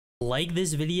Like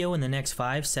this video in the next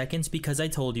 5 seconds because I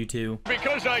told you to.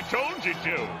 Because I told you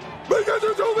to. Because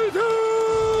you told me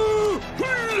to!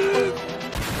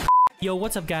 Yo,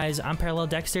 what's up guys? I'm Parallel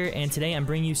Dexter, and today I'm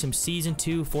bringing you some Season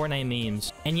 2 Fortnite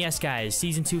memes. And yes guys,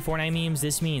 Season 2 Fortnite memes,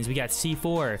 this means we got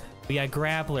C4, we got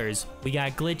grapplers, we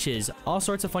got glitches. All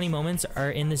sorts of funny moments are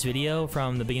in this video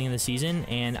from the beginning of the season,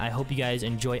 and I hope you guys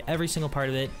enjoy every single part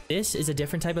of it. This is a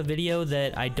different type of video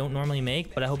that I don't normally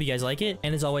make, but I hope you guys like it.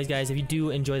 And as always guys, if you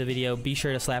do enjoy the video, be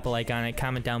sure to slap a like on it,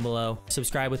 comment down below,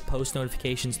 subscribe with post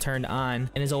notifications turned on.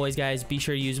 And as always guys, be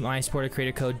sure to use my supporter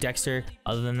creator code Dexter.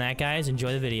 Other than that guys,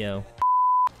 enjoy the video.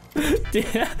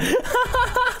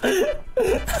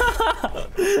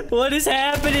 What is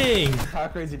happening? How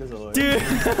crazy does it look? Dude.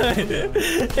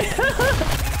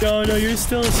 No, you're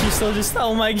still just,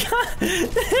 oh my god.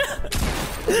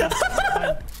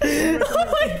 Oh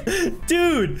my,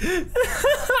 dude.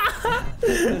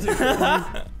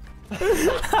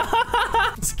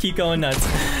 Just keep going nuts.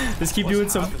 Just keep doing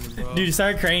some. Dude,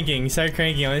 start cranking. I want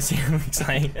to see what it looks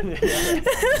like.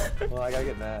 Well, I gotta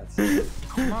get mats.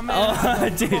 Oh,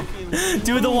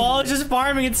 dude, the wall is just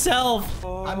farming itself.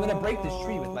 I'm gonna break this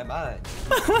tree with my mind.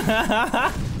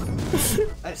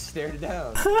 I stared it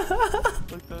down.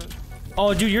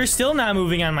 Oh, dude, you're still not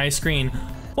moving on my screen.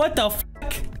 What the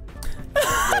fuck?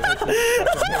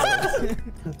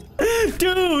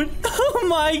 Dude, oh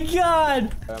my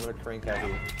god. I'm gonna crank out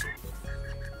here.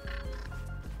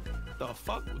 The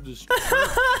fuck with this?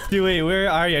 Dude, wait, where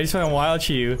are you? I just want to watch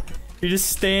you. You're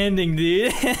just standing,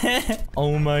 dude.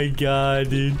 Oh my god,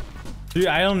 dude. Dude,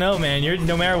 I don't know, man.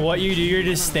 No matter what you do, you're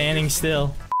just standing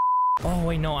still. Oh,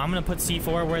 wait, no. I'm gonna put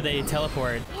C4 where they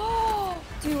teleport.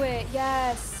 Do it,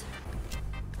 yes.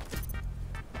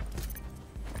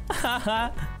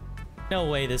 No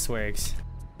way this works.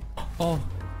 Oh.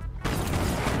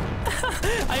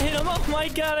 I hit him. Oh my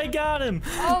god, I got him.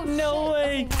 Oh, no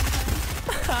way. Okay.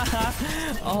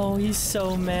 Oh, he's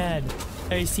so mad.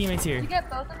 Hey, his teammates here. You get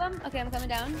both of them? Okay, I'm coming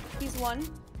down. He's one.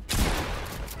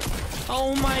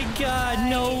 Oh my god, Nice.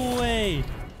 no way.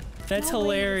 That's No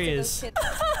way hilarious.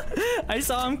 I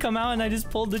saw him come out and I just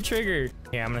pulled the trigger.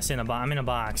 Yeah, I'm gonna sit in a box. I'm in a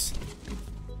box.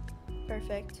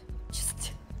 Perfect.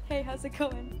 Just, hey, how's it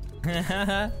going?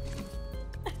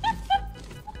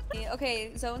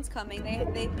 Okay, zone's coming.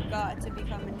 They've got to be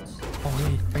coming. Oh,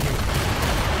 wait, right here.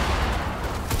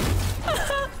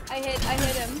 I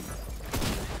hit him.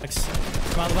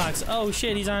 Come out of the box. Oh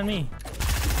shit, he's on me.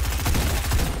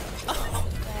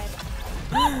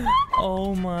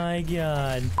 Oh my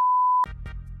god.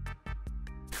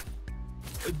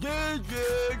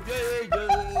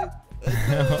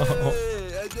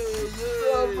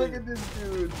 Oh, look at this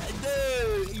dude.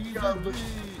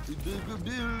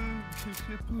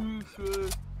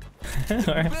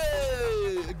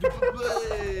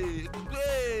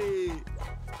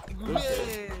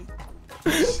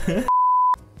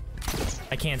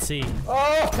 I can't see.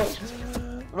 Oh!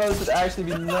 Bro, this would actually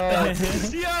be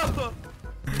nuts.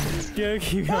 Go,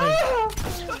 keep going.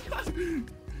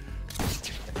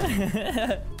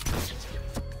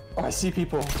 Oh, I see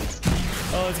people.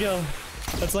 Oh, let's go.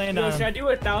 Let's land on Should I him. do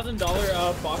a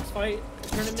 $1,000 box fight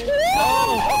tournament?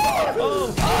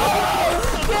 Oh!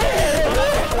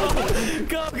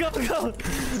 Go!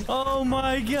 Oh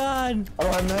my god! I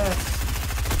don't have mats.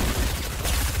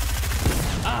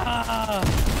 Ah!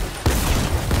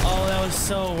 Oh, that was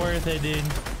so worth it, dude.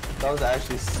 That was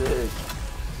actually sick.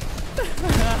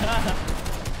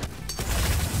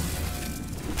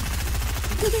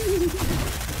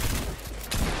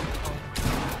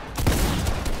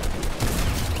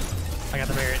 I got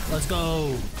the Barrett. Let's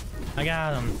go. I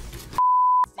got him.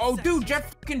 Oh, dude,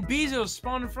 Jeff fucking Bezos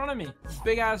spawned in front of me.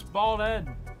 Big ass bald head.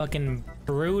 Fucking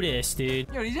Brutus, dude.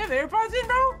 Yo, does he have AirPods in,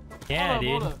 bro? Yeah, Hold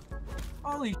dude. up.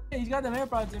 Holy shit, he's got them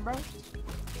AirPods in, bro.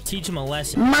 Teach him a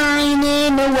lesson.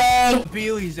 Mining away.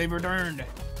 Beelies, they've returned.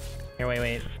 Here,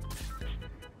 wait.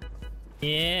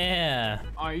 Yeah.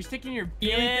 Oh, are you sticking your Beelie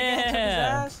Yeah. pickaxe up his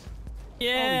ass?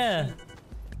 Yeah.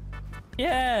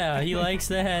 Yeah, he likes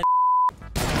that.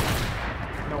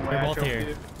 No way. They're I both choked here.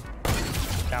 it.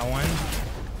 Got one.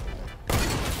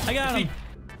 I got him.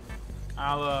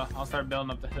 I'll start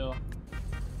building up the hill.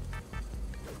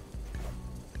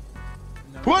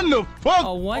 No. What the fuck?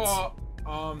 Oh, what?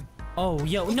 Oh,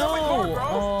 yo, no. my car, bro.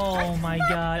 Oh my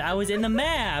god. I was in the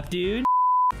map, dude.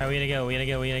 All right, we gotta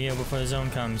go before the zone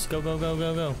comes. Go.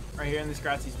 Right here in this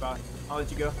grassy spot. I'll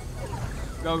let you go.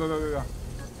 Go.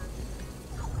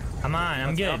 I'm on.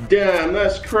 I'm good. Damn,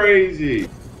 that's crazy.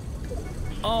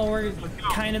 Oh, we're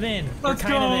kind of in. We're Let's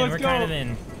kind go, of in. let's We're go. kind of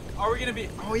in. Are we gonna be?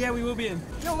 Oh yeah, we will be in.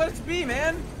 Yo, let's be,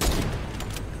 man.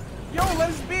 Yo,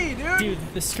 let's be, dude.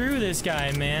 Dude, screw this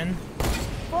guy, man.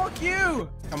 Fuck you.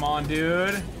 Come on,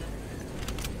 dude.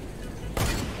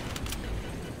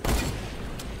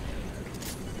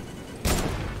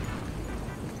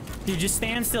 Dude, just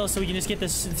stand still so we can just get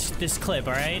this clip,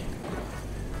 all right?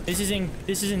 This is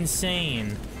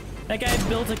insane. That guy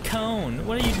built a cone.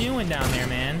 What are you doing down there,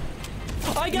 man?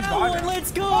 I got one.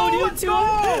 Let's go, dude.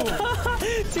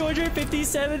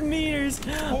 257 meters.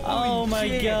 Oh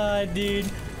my god, dude.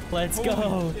 Let's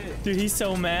go. Dude, he's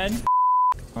so mad.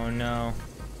 Oh no.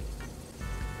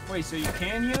 Wait, so you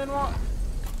can heal and walk?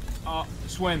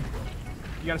 Swim.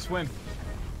 You gotta swim.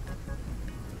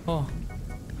 Oh.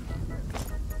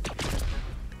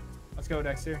 Let's go,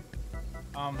 Dexter.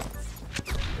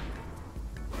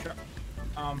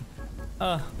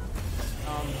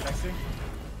 Dexter.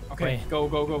 Okay, Wait. go.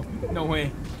 No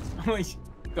way. Wait.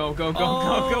 Go. Go.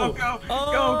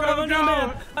 I'm under the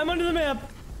map. I'm under the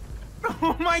map.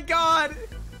 Oh my god.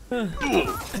 No.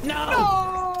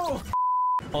 No.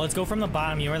 Oh, let's go from the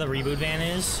bottom. You know where the reboot van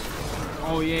is?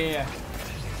 Oh yeah.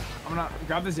 I'm gonna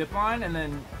grab the zip line and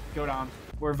then go down.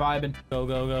 We're vibing.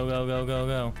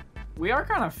 Go. We are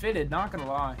kind of fitted, not gonna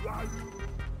lie.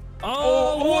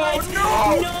 Oh, what?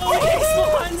 No! No, he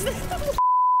spawns.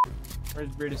 Where's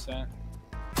Brutus at?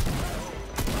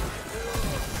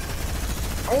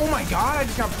 Oh my god,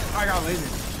 I got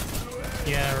lasered.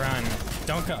 You gotta run.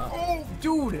 Don't go. Oh,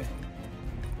 dude.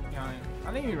 Yeah,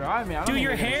 I think you revived me. I don't Dude, think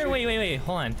your you're gonna hair. shoot. Wait.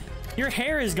 Hold on. Your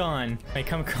hair is gone. Wait,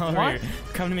 come over What? here.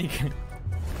 Come to me.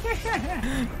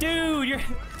 Dude,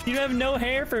 you have no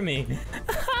hair for me. You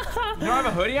don't have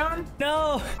a hoodie on?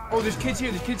 No. Oh, there's kids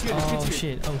here. Oh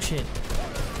shit. I'm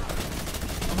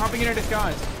hopping in a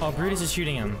disguise. Oh, Brutus is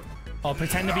shooting him. Oh,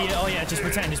 pretend to be. Oh yeah, just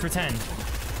pretend.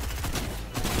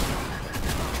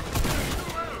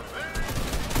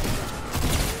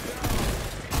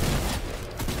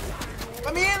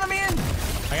 Let me in.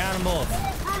 I got them both.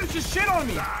 Oh, Brutus just shit on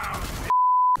me.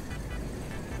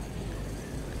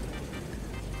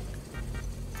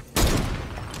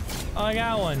 Oh, I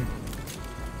got one.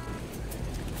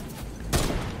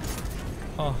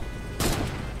 Oh,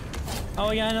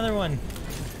 I got another one.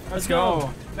 Let's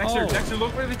go. Dexter,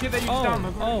 look for the kid that you just down.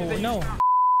 Look for the kid that you just down.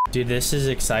 Dude, this is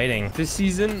exciting. This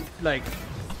season, like,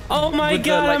 Oh my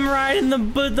god, I'm riding the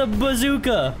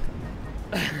bazooka.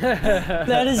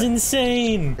 That is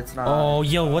insane. It's not. Oh,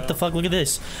 yo, what the fuck? Look at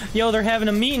this. Yo, they're having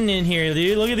a meeting in here,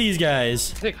 dude. Look at these guys.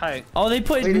 Sick height. Oh, they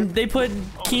put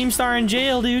Keemstar in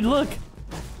jail, dude. Look.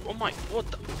 Oh my, what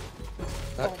the?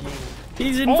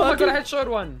 He's in Oh my fucking. god, I headshot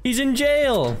one. He's in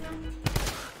jail.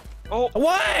 Oh.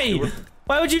 Why?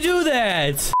 Why would you do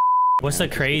that? What's the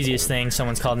craziest thing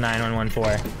someone's called 911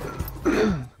 for?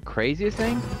 Craziest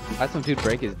thing? I had some dude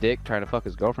break his dick trying to fuck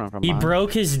his girlfriend from He behind.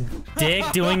 broke his dick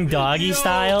doing doggy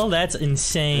style? That's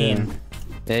insane. Yeah.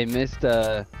 They missed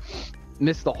the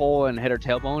hole and hit her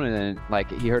tailbone, and then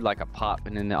like he heard like a pop,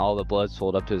 and then all the blood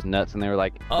swelled up to his nuts, and they were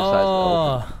like the size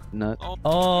of nuts.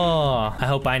 Oh, I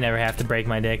hope I never have to break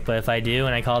my dick, but if I do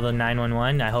and I call the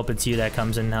 911, I hope it's you that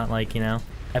comes in, not like, you know.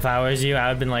 If I was you, I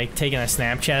would've been like taking a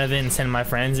Snapchat of it and sending my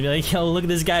friends and be like, yo, look at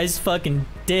this guy's fucking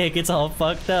dick, it's all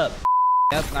fucked up.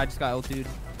 Yep, I just got ulted.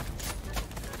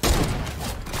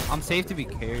 I'm safe to be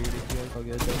carried if you guys all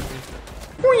get it.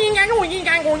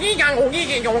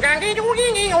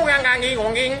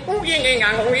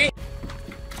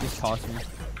 Just toss me.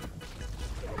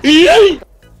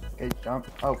 Okay, jump.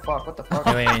 Oh fuck, what the fuck?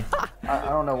 Wait. I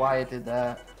don't know why it did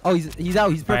that. Oh, he's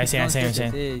out. He's perfect. Alright, I see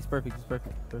him. Yeah, he's perfect.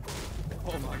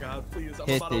 Oh my god, please. I'm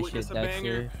Hit about to this witness shit, a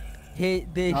banger. Dexter.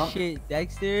 Hit this Huh? shit,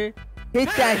 Dexter. Hit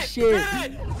that shit.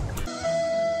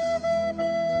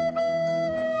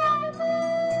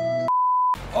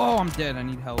 Oh, I'm dead. I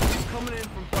need help. Coming in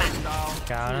from fucking dial.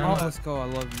 Got Oh, him. let's go. I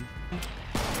love you.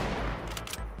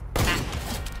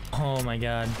 Oh my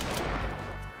god.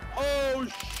 Oh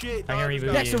shit. I'm gonna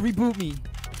reboot Dexter, you. reboot me.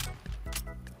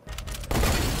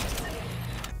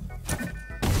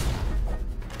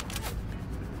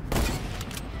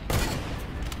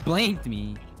 Blanked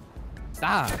me.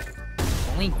 Stop.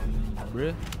 Blanked me,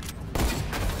 bruh.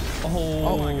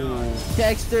 Oh my god.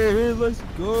 Dexter, let's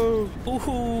go.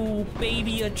 Ooh,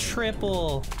 baby, a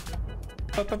triple.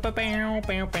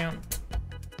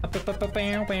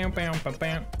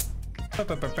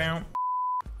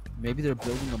 Maybe they're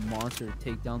building a monster to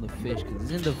take down the fish, because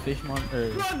isn't the fish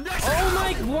monster? Oh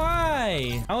my,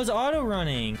 why? I was auto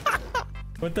running.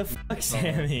 What the fuck,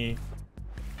 Sammy?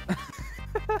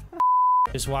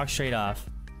 Just walk straight off.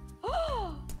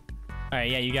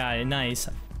 Alright, yeah, you got it. Nice.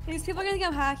 These people are gonna think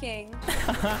I'm hacking.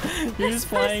 You're just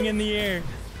flying in the air.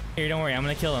 Here, don't worry. I'm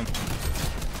gonna kill him.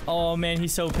 Oh man,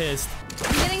 he's so pissed.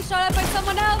 I'm getting shot at by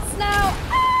someone else now.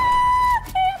 Ah!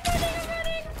 I'm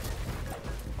running.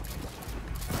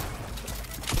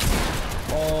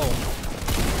 Oh.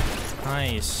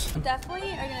 Nice.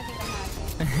 Definitely are gonna think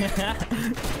I'm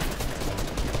hacking.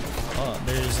 Oh,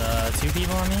 there's 2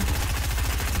 people on me.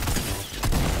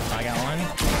 I got one.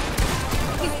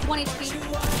 He's 1 HP.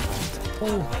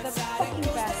 Oh. The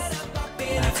fucking best.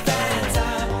 That's bad.